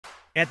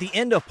At the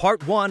end of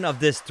part 1 of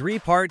this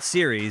 3-part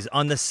series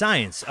on the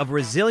science of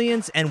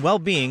resilience and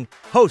well-being,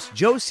 host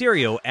Joe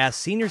Serio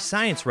asks senior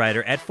science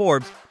writer at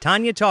Forbes,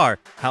 Tanya Tarr,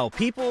 how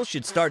people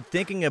should start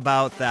thinking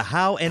about the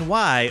how and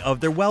why of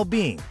their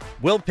well-being.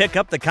 We'll pick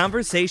up the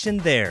conversation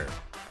there.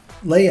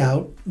 Lay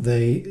out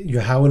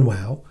your how and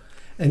wow,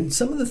 and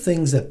some of the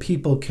things that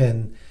people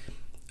can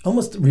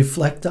almost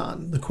reflect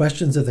on, the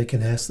questions that they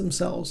can ask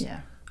themselves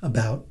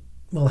about,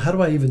 well, how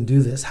do I even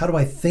do this? How do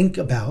I think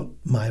about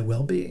my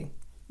well-being?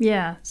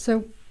 Yeah.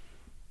 So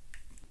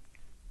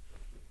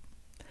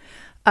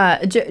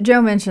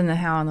Joe mentioned the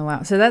how and the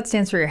wow. So that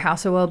stands for your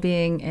house of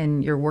well-being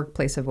and your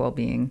workplace of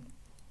well-being.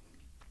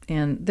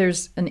 And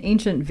there's an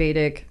ancient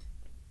Vedic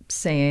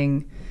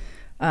saying,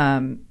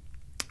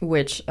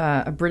 which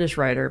a British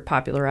writer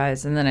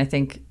popularized, and then I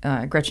think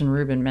Gretchen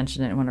Rubin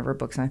mentioned it in one of her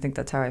books, and I think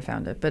that's how I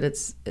found it. But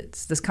it's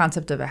this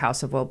concept of a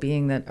house of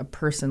well-being, that a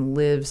person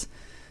lives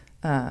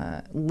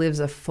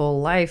a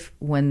full life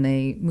when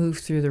they move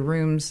through the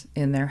rooms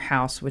in their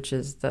house, which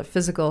is the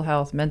physical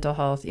health, mental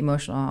health,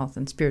 emotional health,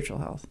 and spiritual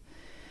health.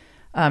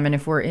 And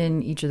if we're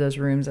in each of those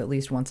rooms at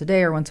least once a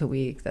day or once a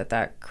week,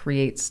 that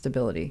creates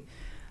stability.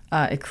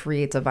 It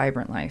creates a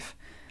vibrant life.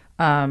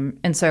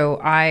 And so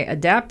I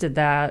adapted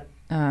that.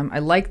 I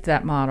liked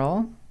that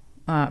model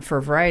for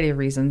a variety of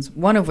reasons,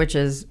 one of which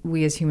is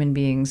we as human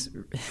beings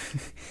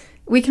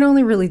we can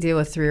only really deal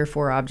with 3 or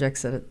 4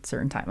 objects at a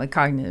certain time, like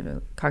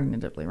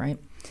cognitively, right?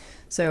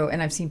 So,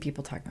 and I've seen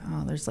people talk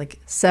about, there's like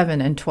 7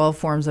 and 12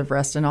 forms of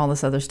rest and all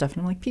this other stuff.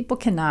 And I'm like, people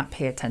cannot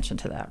pay attention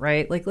to that,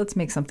 right? Like, let's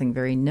make something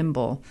very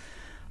nimble.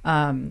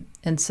 And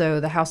so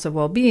the House of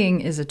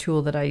Wellbeing is a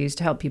tool that I use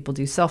to help people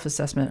do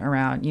self-assessment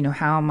around,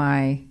 how am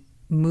I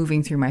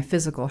moving through my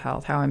physical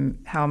health? How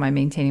am I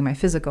maintaining my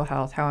physical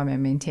health? How am I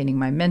maintaining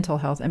my mental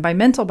health? And by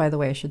mental, by the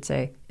way, I should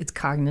say, it's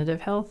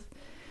cognitive health.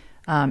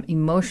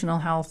 Emotional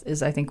health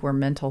is, I think, where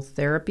mental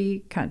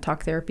therapy, kind of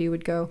talk therapy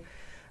would go.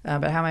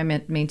 But how am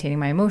I maintaining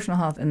my emotional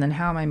health? And then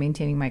how am I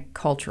maintaining my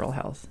cultural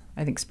health?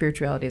 I think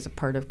spirituality is a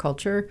part of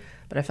culture,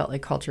 but I felt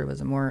like culture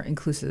was a more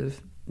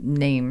inclusive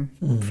name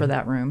for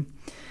that room.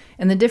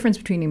 And the difference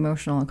between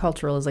emotional and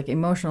cultural is, like,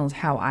 emotional is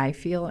how I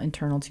feel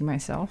internal to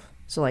myself.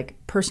 So like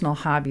personal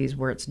hobbies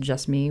where it's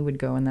just me would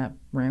go in that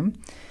room.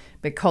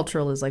 But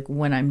cultural is like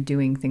when I'm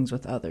doing things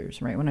with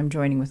others, right? When I'm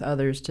joining with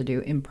others to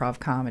do improv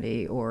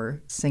comedy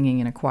or singing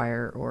in a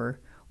choir or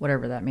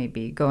whatever that may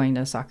be, going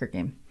to a soccer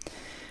game.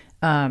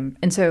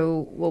 And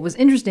so what was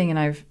interesting,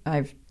 and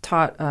I've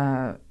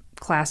taught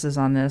classes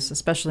on this,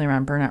 especially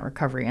around burnout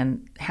recovery,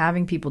 and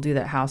having people do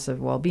that house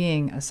of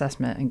well-being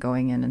assessment and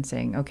going in and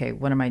saying, okay,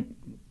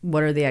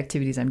 what are the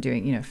activities I'm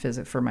doing,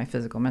 for my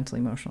physical, mental,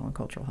 emotional, and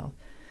cultural health.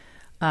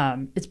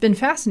 It's been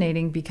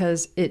fascinating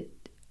because it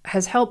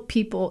has helped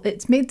people.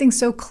 It's made things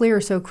so clear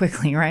so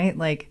quickly, right?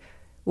 Like,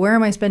 where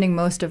am I spending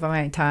most of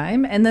my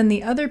time? And then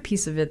the other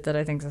piece of it that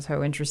I think is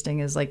so interesting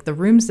is, like, the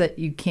rooms that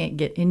you can't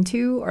get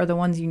into are the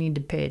ones you need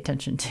to pay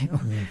attention to,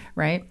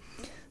 right?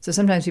 So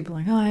sometimes people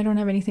are like, I don't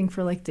have anything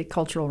for, like, the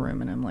cultural room.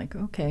 And I'm like,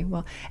 okay,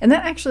 well, and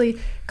that actually,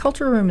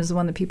 cultural room is the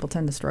one that people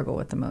tend to struggle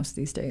with the most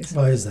these days.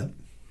 Why is that?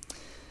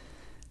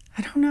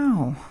 I don't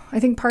know. I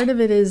think part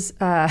of it is,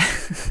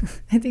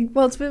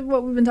 it's been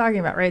what we've been talking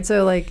about, right?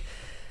 So, like,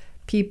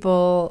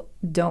 people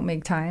don't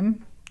make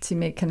time to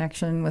make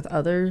connection with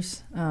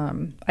others.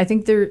 I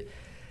think they're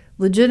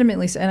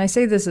legitimately, and I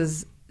say this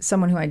as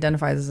someone who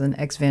identifies as an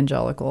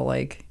ex-evangelical,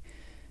 like,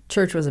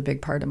 church was a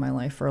big part of my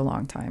life for a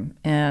long time.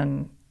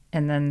 And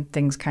then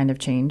things kind of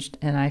changed,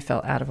 and I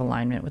felt out of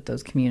alignment with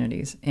those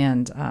communities.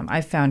 And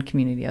I found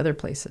community other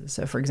places.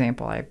 So, for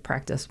example, I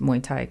practice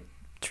Muay Thai,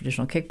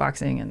 traditional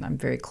kickboxing, and I'm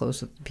very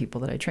close with the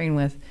people that I train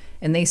with.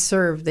 And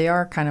they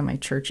are kind of my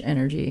church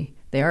energy.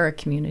 They are a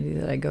community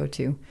that I go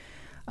to.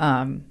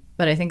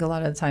 But I think a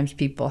lot of the times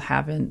people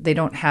they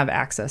don't have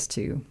access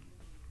to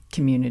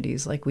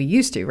communities like we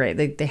used to, right?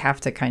 They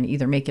have to kind of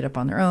either make it up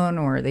on their own,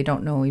 or they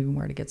don't know even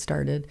where to get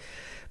started.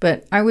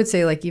 But I would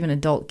say, like, even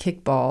adult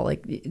kickball,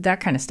 like that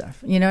kind of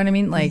stuff, you know what I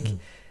mean? Like,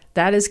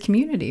 that is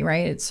community,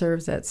 right? It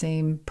serves that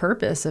same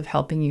purpose of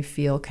helping you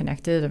feel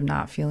connected, of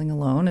not feeling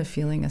alone, of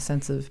feeling a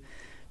sense of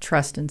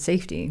trust and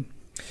safety.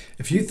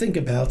 If you think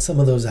about some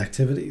of those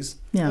activities,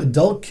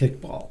 adult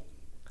kickball,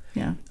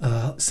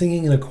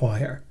 singing in a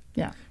choir,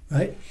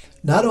 right?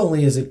 Not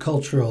only is it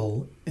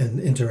cultural and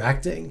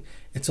interacting,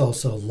 it's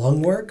also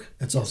lung work,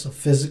 it's also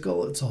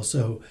physical, it's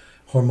also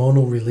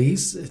hormonal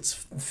release, it's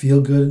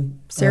feel-good.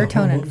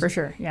 Serotonin, for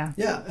sure, yeah.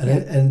 Yeah,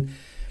 and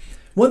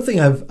one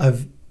thing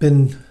I've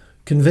been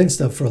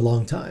convinced of for a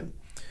long time,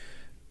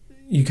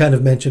 you kind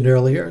of mentioned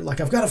earlier, like,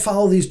 I've got to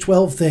follow these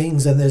 12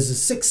 things, and there's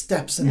 6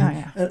 steps,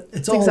 and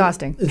it's all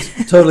exhausting.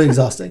 It's totally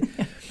exhausting.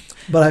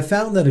 But I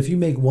found that if you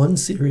make one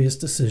serious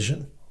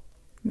decision,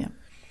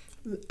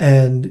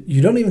 and you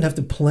don't even have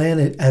to plan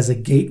it as a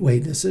gateway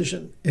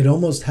decision, it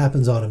almost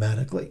happens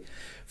automatically.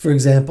 For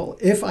example,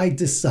 if I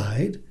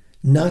decide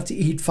not to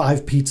eat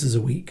 5 pizzas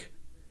a week,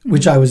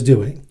 which I was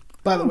doing,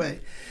 by the way,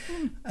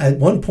 at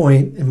one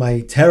point in my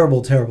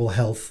terrible, terrible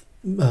health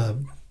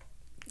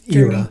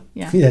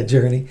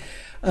journey,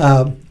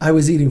 I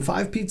was eating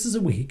 5 pizzas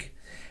a week.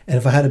 And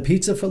if I had a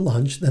pizza for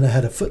lunch, then I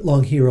had a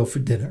foot-long hero for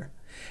dinner.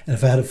 And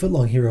if I had a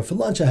foot-long hero for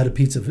lunch, I had a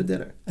pizza for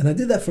dinner. And I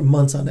did that for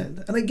months on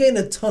end. And I gained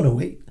a ton of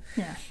weight.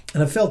 Yeah.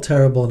 And I felt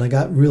terrible, and I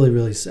got really,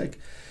 really sick.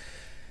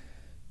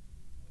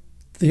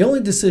 The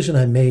only decision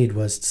I made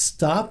was to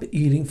stop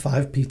eating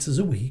 5 pizzas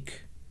a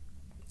week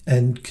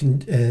and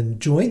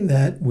join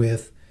that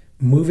with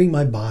moving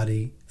my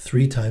body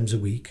 3 times a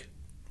week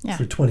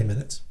for 20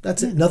 minutes.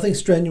 That's it. Nothing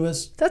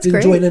strenuous. That's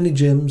Didn't great. join any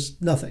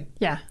gyms. Nothing.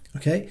 Yeah.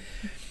 Okay?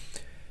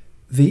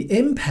 The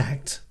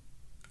impact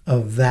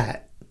of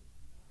that,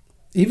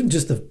 even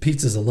just the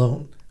pizzas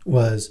alone,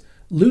 was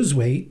lose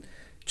weight,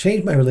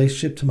 change my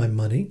relationship to my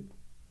money,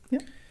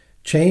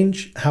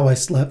 change how I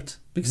slept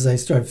because I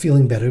started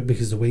feeling better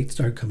because the weight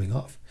started coming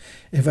off.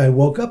 If I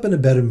woke up in a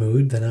better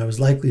mood, then I was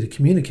likely to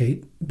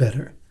communicate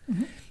better.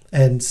 Mm-hmm.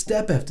 And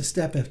step after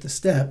step after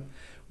step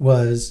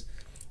was,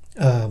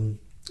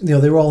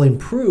 they were all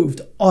improved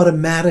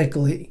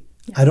automatically.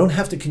 Yeah. I don't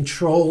have to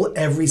control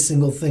every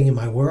single thing in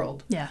my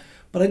world. Yeah.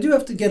 But I do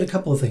have to get a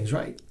couple of things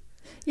right.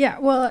 Yeah,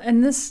 well,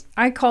 and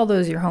I call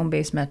those your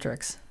home-based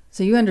metrics.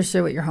 So you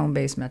understood what your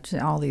home-based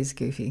metrics, all these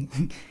goofy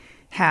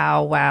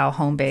how, wow,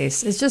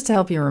 home-based. It's just to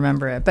help you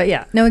remember it. But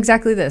yeah, no,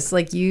 exactly this.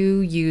 Like you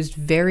used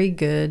very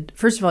good,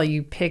 first of all,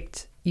 you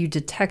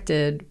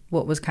detected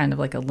what was kind of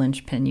like a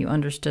linchpin. You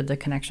understood the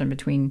connection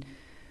between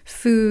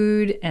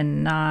food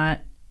and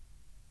not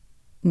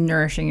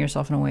nourishing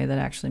yourself in a way that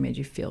actually made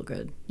you feel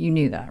good. You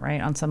knew that,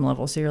 right? On some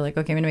level. So you're like,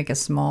 okay, I'm going to make a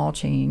small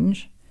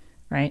change,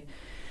 right?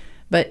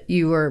 But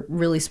you were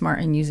really smart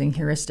in using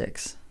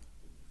heuristics,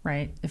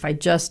 right? If I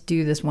just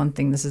do this one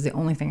thing, this is the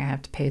only thing I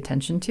have to pay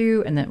attention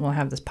to, and then we'll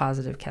have this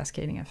positive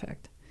cascading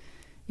effect.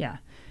 Yeah.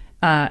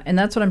 And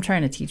that's what I'm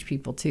trying to teach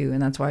people too.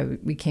 And that's why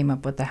we came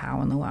up with the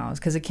how and the wows,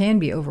 because it can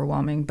be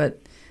overwhelming.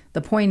 But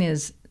the point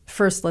is,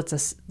 first,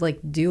 let's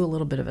do a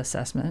little bit of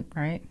assessment,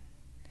 right?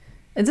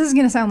 And this is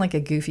going to sound like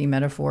a goofy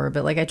metaphor,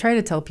 but like I try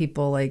to tell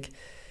people, like,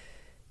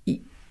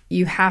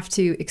 you have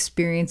to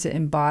experience it,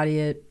 embody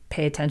it,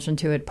 pay attention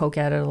to it, poke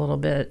at it a little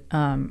bit.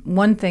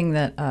 One thing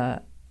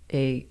that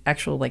a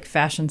actual like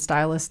fashion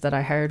stylist that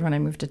I hired when I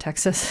moved to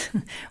Texas,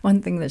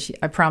 one thing that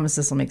I promise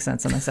this will make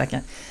sense in a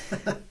second.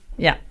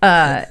 Yeah.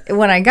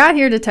 When I got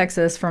here to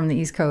Texas from the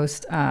East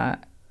Coast,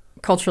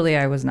 culturally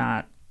I was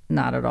not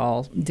at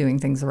all doing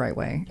things the right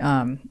way.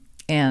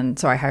 And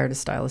so I hired a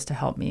stylist to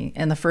help me.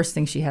 And the first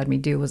thing she had me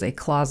do was a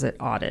closet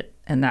audit.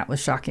 And that was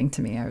shocking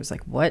to me. I was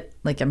like, what?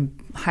 Like, I'm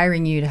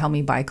hiring you to help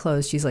me buy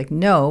clothes. She's like,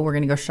 no, we're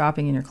going to go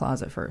shopping in your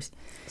closet first.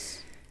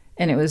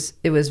 And it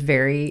was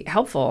very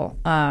helpful.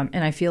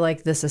 And I feel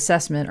like this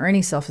assessment or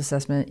any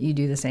self-assessment, you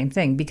do the same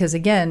thing. Because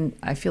again,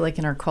 I feel like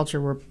in our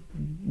culture,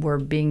 we're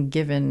being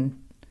given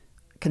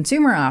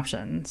consumer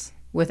options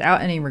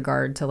without any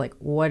regard to like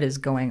what is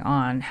going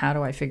on. How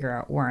do I figure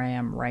out where I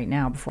am right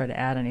now before I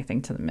add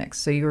anything to the mix?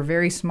 So you were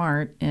very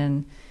smart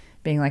in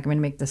being like, I'm going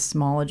to make this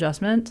small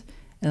adjustment,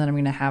 and then I'm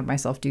going to have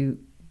myself do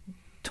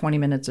 20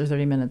 minutes or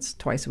 30 minutes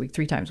twice a week,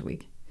 3 times a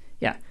week.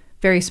 Yeah,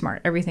 very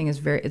smart. Everything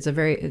is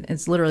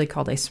it's literally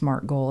called a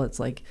SMART goal. It's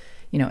like,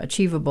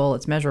 achievable,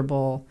 it's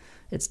measurable,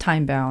 it's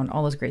time bound,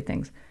 all those great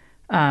things.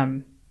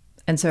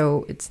 And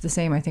so it's the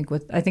same, I think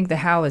the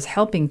how is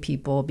helping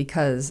people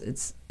because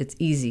it's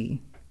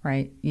easy,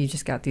 right? You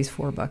just got these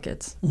 4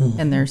 buckets,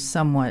 and they're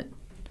somewhat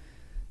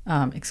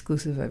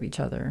exclusive of each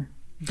other,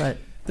 but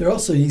they're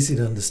also easy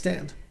to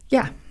understand.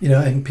 Yeah.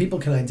 And people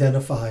can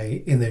identify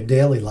in their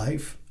daily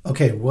life,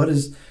 okay, what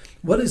is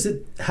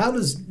it, how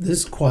does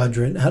this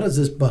quadrant, how does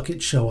this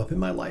bucket show up in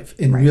my life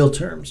in real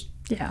terms?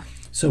 Yeah.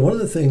 So one of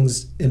the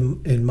things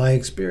in my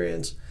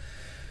experience,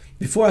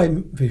 before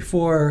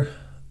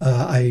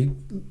I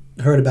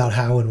heard about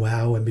how and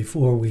wow, and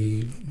before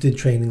we did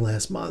training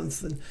last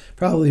month, and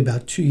probably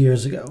about 2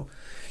 years ago,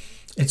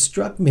 it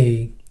struck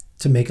me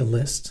to make a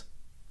list.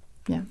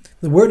 Yeah.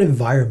 The word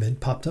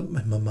environment popped up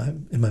in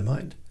my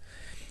mind.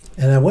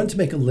 And I wanted to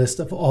make a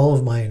list of all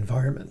of my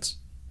environments.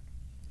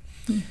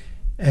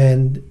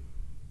 And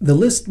the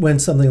list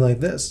went something like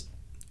this: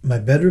 my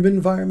bedroom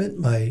environment,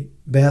 my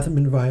bathroom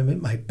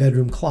environment, my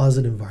bedroom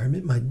closet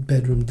environment, my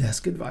bedroom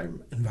desk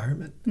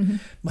environment,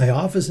 my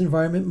office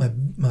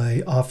environment,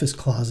 my office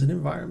closet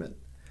environment,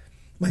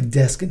 my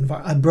desk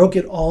environment. I broke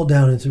it all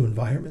down into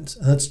environments.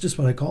 And that's just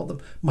what I called them.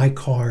 My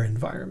car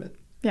environment.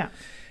 Yeah.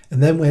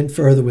 And then went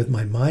further with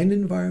my mind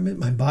environment,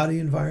 my body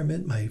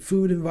environment, my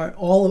food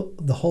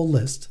environment, the whole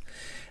list.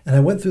 And I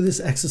went through this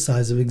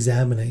exercise of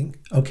examining,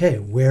 okay,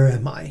 where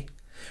am I?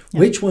 Yeah.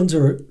 Which ones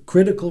are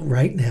critical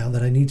right now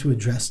that I need to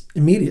address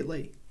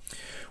immediately?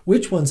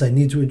 Which ones I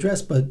need to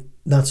address but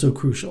not so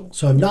crucial?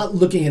 So I'm not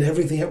looking at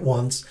everything at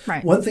once.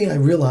 Right. One thing I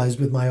realized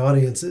with my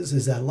audiences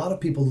is that a lot of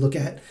people look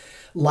at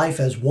life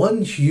as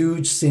one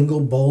huge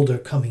single boulder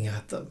coming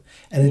at them.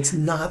 And it's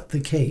not the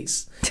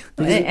case.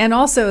 And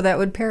also that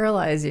would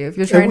paralyze you if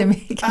you're trying to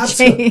make a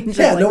change.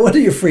 Yeah, no wonder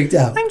you're freaked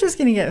out. I'm just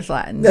going to get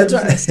flattened. That's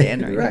right. I'm just going to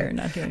stand right here and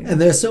not do anything. And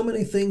there's so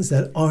many things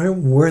that aren't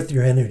worth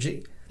your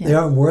energy. Yeah. They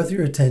aren't worth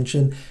your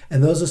attention.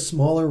 And those are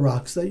smaller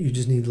rocks that you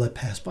just need to let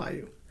pass by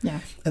you. Yeah.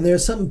 And there are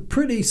some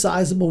pretty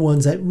sizable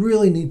ones that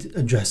really need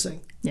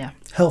addressing. Yeah.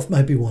 Health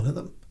might be one of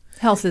them.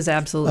 Health is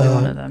absolutely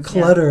one of them.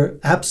 Clutter,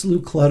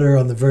 absolute clutter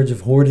on the verge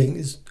of hoarding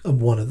is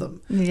one of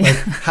them. Yeah. Like,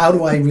 how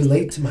do I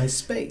relate to my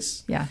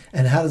space? Yeah.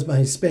 And how does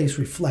my space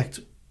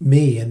reflect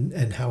me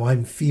and how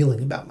I'm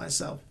feeling about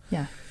myself?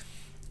 Yeah.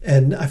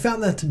 And I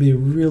found that to be a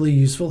really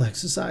useful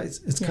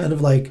exercise. It's kind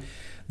of like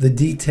the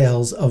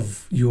details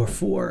of your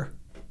 4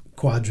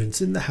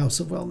 quadrants in the House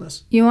of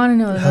Wellness. You want to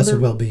know the House of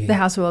Wellbeing. The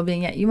House of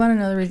Wellbeing. Yeah. You want to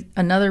know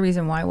another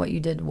reason why what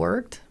you did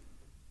worked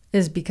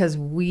is because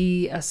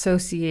we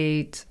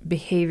associate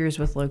behaviors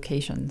with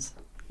locations.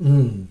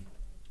 Mm.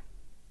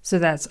 So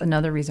that's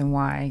another reason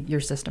why your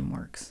system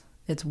works.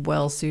 It's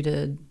well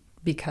suited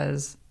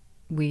because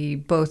we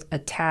both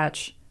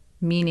attach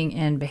meaning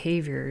and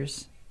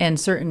behaviors, and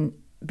certain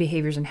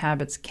behaviors and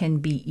habits can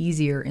be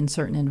easier in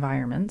certain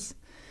environments.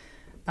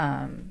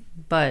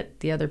 But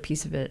the other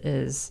piece of it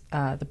is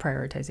the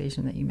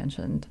prioritization that you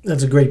mentioned.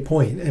 That's a great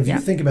point. If you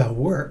think about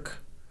work,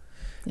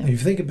 yeah. if you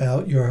think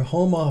about your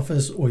home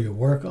office or your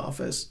work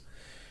office,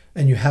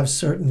 and you have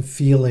certain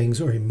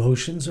feelings or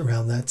emotions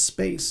around that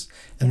space,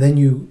 and then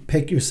you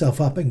pick yourself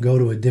up and go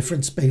to a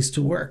different space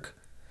to work,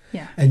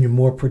 and you're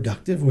more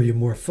productive, or you're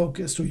more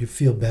focused, or you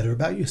feel better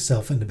about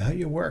yourself and about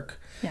your work,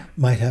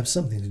 might have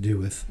something to do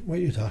with what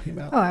you're talking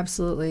about. Oh,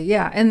 absolutely.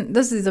 Yeah. And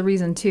this is the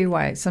reason, too,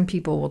 why some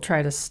people will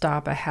try to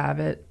stop a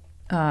habit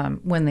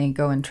when they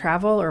go and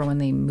travel or when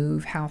they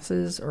move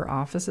houses or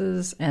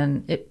offices.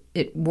 And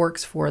it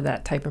works for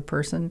that type of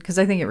person, because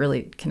I think it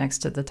really connects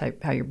to the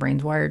type, how your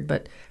brain's wired.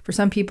 But for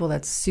some people,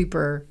 that's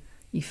super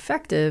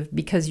effective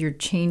because you're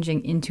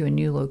changing into a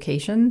new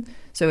location.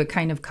 So it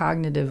kind of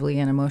cognitively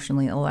and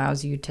emotionally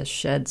allows you to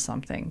shed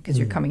something because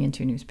you're coming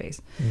into a new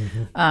space.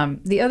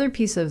 Mm-hmm. The other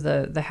piece of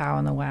the how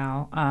and the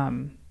wow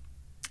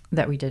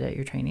that we did at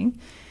your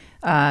training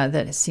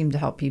that seemed to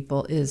help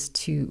people is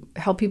to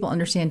help people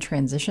understand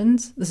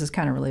transitions. This is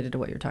kind of related to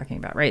what you're talking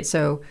about, right?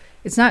 So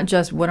it's not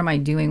just what am I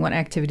doing, what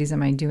activities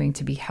am I doing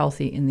to be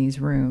healthy in these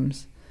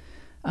rooms.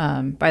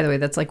 By the way,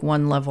 that's like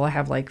one level. I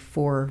have like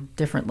 4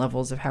 different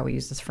levels of how we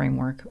use this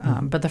framework.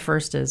 But the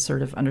first is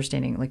sort of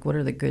understanding like what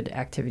are the good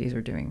activities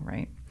we're doing,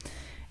 right?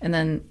 And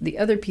then the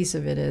other piece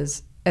of it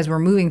is as we're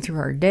moving through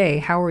our day,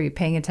 how are we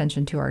paying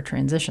attention to our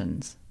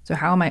transitions? So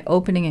how am I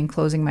opening and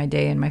closing my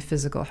day in my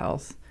physical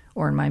health,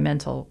 or in my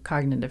mental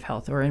cognitive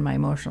health, or in my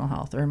emotional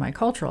health, or in my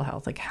cultural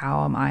health? Like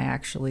how am I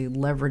actually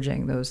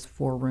leveraging those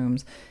 4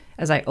 rooms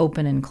as I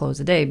open and close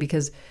a day?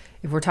 Because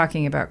if we're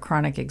talking about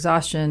chronic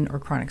exhaustion or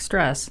chronic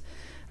stress,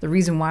 the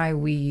reason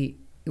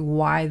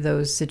why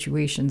those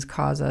situations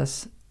cause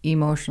us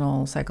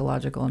emotional,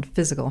 psychological, and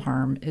physical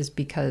harm is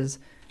because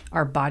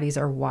our bodies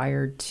are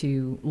wired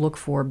to look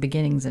for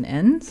beginnings and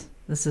ends.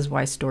 This is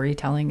why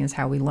storytelling is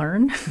how we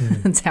learn.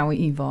 It's how we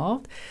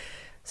evolved.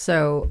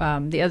 So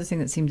the other thing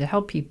that seemed to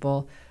help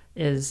people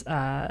is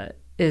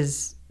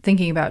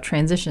thinking about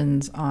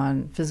transitions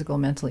on physical,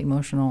 mental,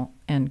 emotional,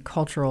 and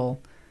cultural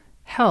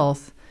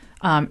health.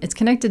 It's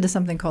connected to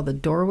something called the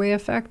doorway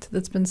effect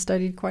that's been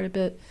studied quite a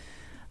bit.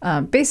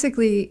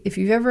 Basically, if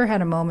you've ever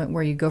had a moment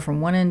where you go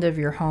from one end of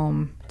your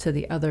home to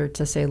the other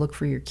to, say, look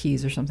for your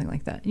keys or something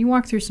like that, you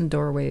walk through some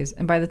doorways,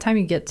 and by the time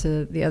you get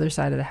to the other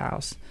side of the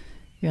house,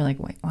 you're like,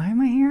 wait, why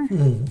am I here?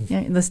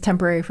 Yeah, this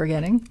temporary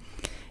forgetting.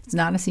 It's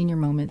not a senior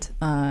moment.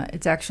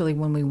 It's actually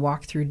when we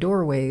walk through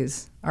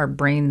doorways, our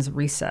brains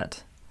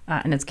reset.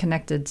 And it's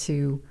connected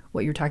to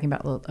what you're talking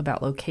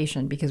about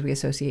location, because we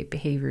associate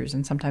behaviors,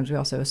 and sometimes we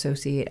also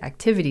associate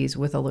activities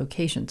with a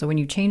location. So when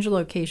you change a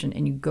location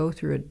and you go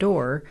through a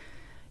door,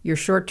 your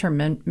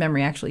short-term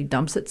memory actually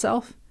dumps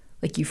itself.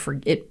 Like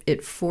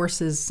it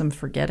forces some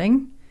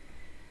forgetting,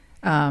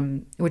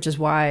 which is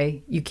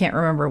why you can't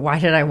remember, why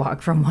did I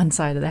walk from one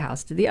side of the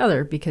house to the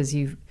other? Because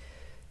you've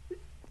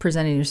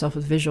presented yourself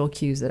with visual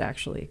cues that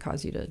actually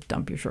cause you to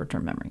dump your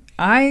short-term memory.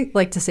 I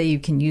like to say you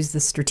can use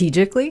this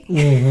strategically.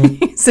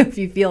 So if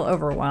you feel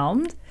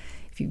overwhelmed,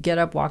 if you get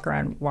up, walk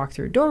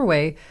through a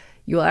doorway,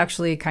 you'll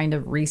actually kind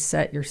of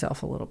reset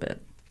yourself a little bit.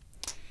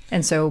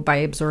 And so by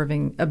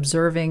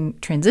observing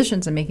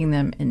transitions and making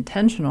them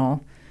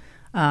intentional,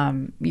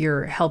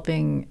 you're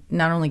helping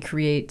not only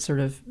create sort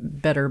of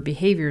better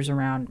behaviors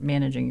around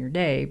managing your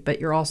day, but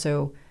you're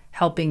also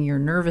helping your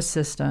nervous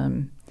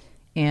system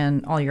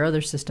and all your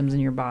other systems in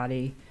your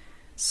body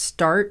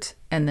start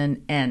and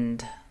then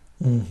end.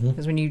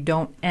 Because when you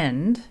don't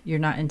end, you're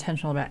not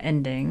intentional about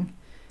ending,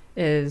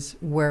 is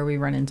where we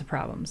run into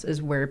problems,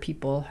 is where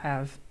people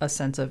have a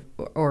sense of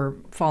or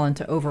fall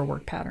into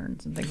overwork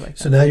patterns and things like that.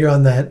 So now you're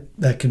on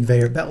that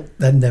conveyor belt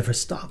that never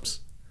stops.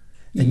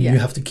 And you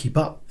have to keep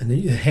up. And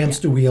the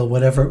hamster wheel,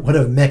 whatever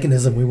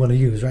mechanism we want to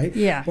use, right?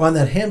 Yeah. We're on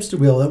that hamster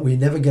wheel that we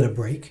never get a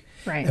break.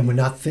 Right. And we're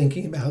not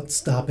thinking about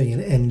stopping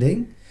and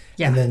ending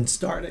and then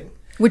starting.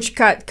 Which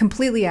got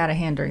completely out of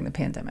hand during the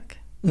pandemic,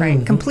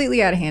 right?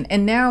 Completely out of hand.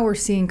 And now we're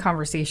seeing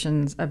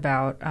conversations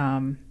about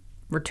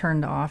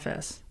return to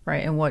office,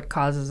 right? And what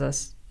causes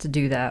us to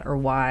do that, or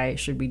why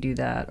should we do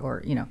that,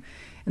 or,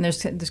 and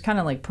there's kind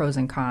of like pros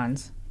and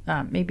cons.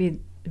 Maybe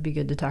it'd be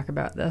good to talk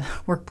about the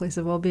workplace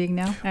of well-being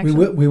now.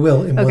 Actually. We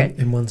will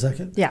in 1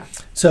 second. Yeah.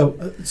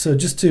 So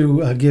just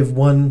to give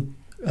one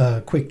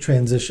quick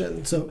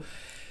transition. So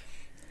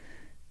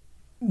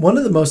one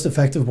of the most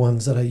effective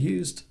ones that I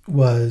used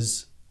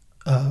was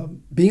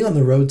being on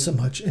the road so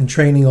much and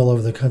training all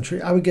over the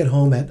country. I would get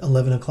home at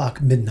 11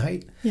 o'clock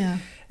midnight. Yeah.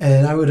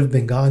 And I would have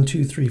been gone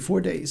 2, 3,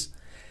 4 days.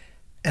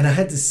 And I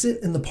had to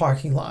sit in the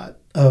parking lot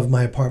of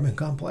my apartment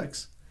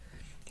complex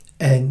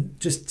and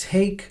just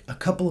take a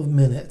couple of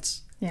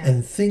minutes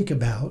and think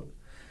about,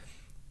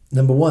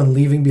 number one,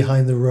 leaving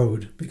behind the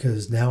road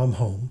because now I'm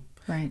home.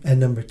 Right. And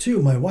number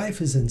two, my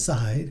wife is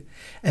inside.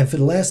 And for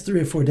the last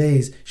 3 or 4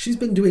 days, she's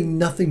been doing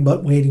nothing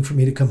but waiting for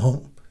me to come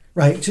home.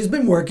 Right? She's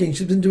been working.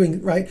 She's been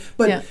doing, right?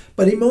 But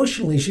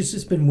emotionally, she's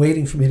just been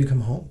waiting for me to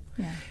come home.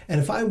 Yeah. And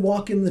if I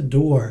walk in the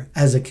door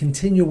as a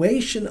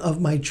continuation of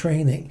my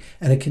training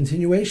and a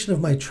continuation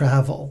of my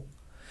travel,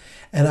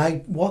 and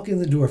I walk in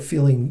the door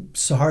feeling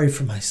sorry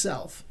for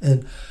myself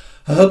and,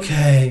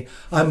 okay,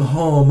 I'm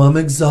home, I'm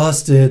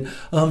exhausted,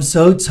 I'm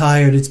so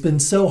tired, it's been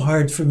so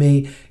hard for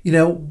me,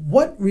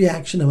 what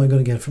reaction am I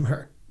going to get from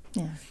her?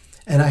 Yeah.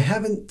 And I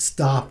haven't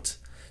stopped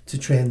to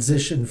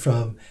transition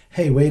from,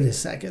 hey, wait a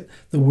second,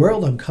 the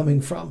world I'm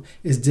coming from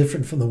is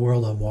different from the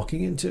world I'm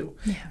walking into.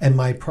 Yeah. And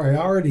my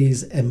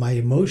priorities and my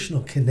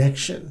emotional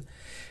connection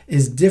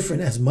is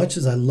different. As much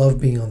as I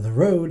love being on the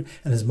road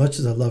and as much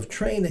as I love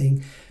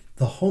training,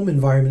 the home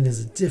environment is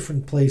a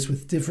different place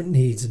with different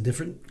needs and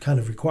different kind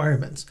of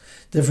requirements,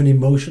 different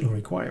emotional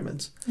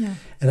requirements. Yeah.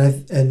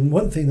 And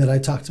one thing that I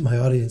talk to my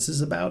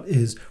audiences about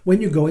is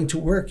when you're going to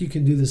work, you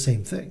can do the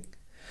same thing.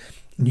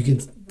 And you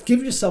can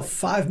give yourself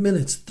 5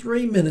 minutes,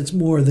 3 minutes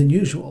more than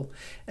usual,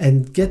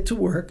 and get to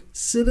work,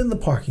 sit in the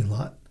parking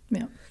lot,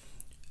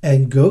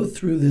 and go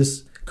through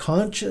this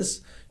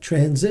conscious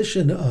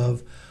transition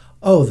of,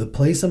 oh, the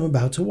place I'm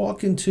about to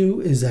walk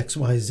into is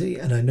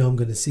XYZ, and I know I'm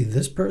going to see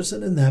this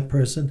person and that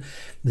person.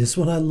 This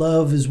one I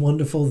love is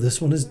wonderful.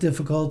 This one is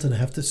difficult, and I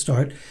have to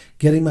start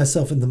getting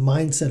myself in the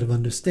mindset of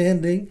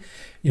understanding,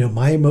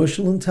 my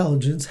emotional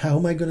intelligence. How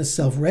am I going to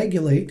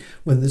self-regulate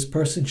when this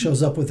person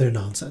shows up with their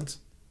nonsense?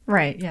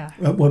 Right, yeah.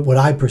 What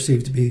I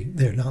perceive to be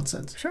their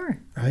nonsense. Sure.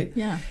 Right?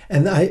 Yeah.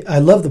 And I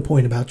love the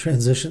point about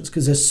transitions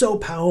because they're so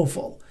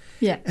powerful.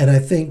 Yeah. And I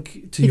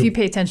think if you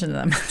pay attention to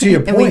them. To your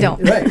point. And we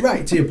don't.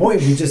 Right. To your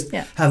point, we just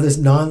have this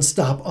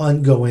nonstop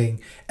ongoing,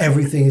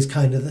 everything is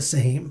kind of the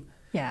same.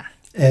 Yeah.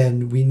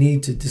 And we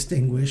need to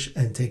distinguish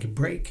and take a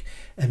break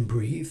and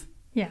breathe.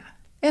 Yeah.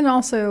 And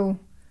also,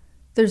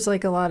 there's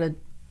like a lot of,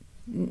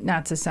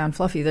 not to sound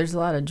fluffy, there's a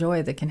lot of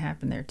joy that can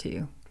happen there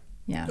too.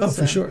 Yeah. Oh,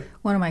 for sure.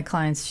 One of my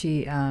clients,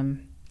 she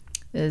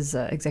is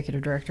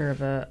executive director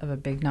of a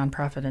big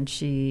nonprofit, and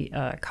she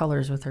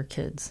colors with her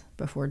kids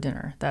before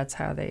dinner. That's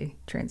how they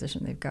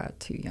transition. They've got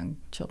 2 young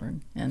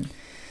children. And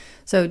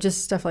so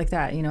just stuff like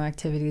that,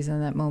 activities in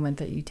that moment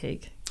that you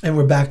take. And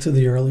we're back to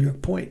the earlier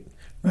point,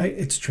 right?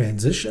 It's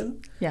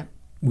transition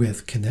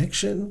with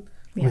connection,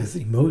 with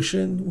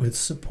emotion, with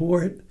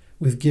support,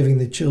 with giving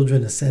the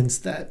children a sense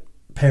that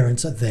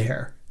parents are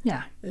there.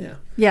 Yeah. Yeah.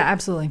 Yeah,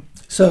 absolutely.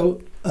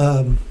 So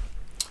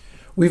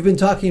we've been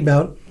talking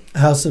about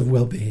House of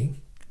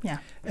Well-Being. Yeah.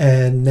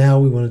 And now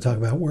we want to talk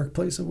about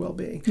Workplace of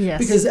Well-Being. Yes.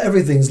 Because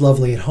everything's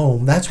lovely at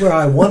home. That's where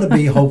I want to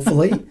be,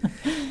 hopefully.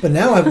 But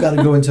now I've got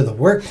to go into the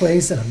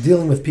workplace, and I'm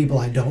dealing with people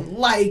I don't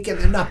like, and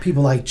they're not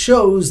people I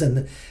chose,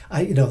 and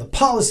the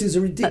policies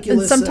are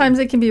ridiculous. Sometimes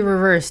it can be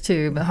reversed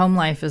too. But home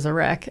life is a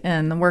wreck,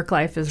 and the work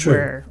life is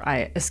where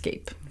I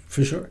escape.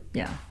 For sure.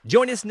 Yeah.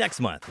 Join us next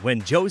month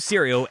when Joe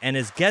Serio and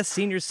his guest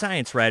senior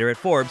science writer at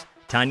Forbes,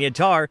 Tanya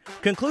Tarr,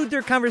 conclude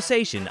their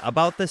conversation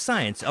about the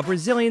science of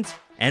resilience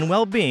and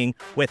well-being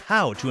with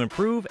how to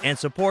improve and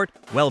support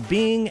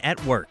well-being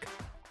at work.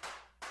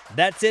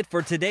 That's it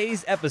for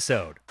today's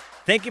episode.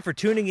 Thank you for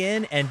tuning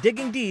in and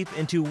digging deep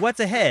into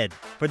what's ahead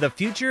for the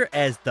future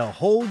as the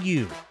whole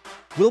you.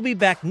 We'll be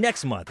back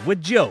next month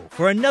with Joe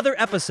for another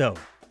episode.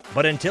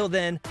 But until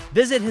then,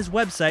 visit his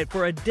website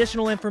for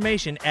additional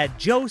information at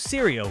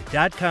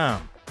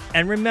joeserio.com.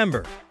 And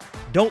remember,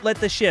 don't let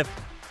the shift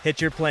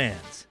hit your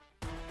plans.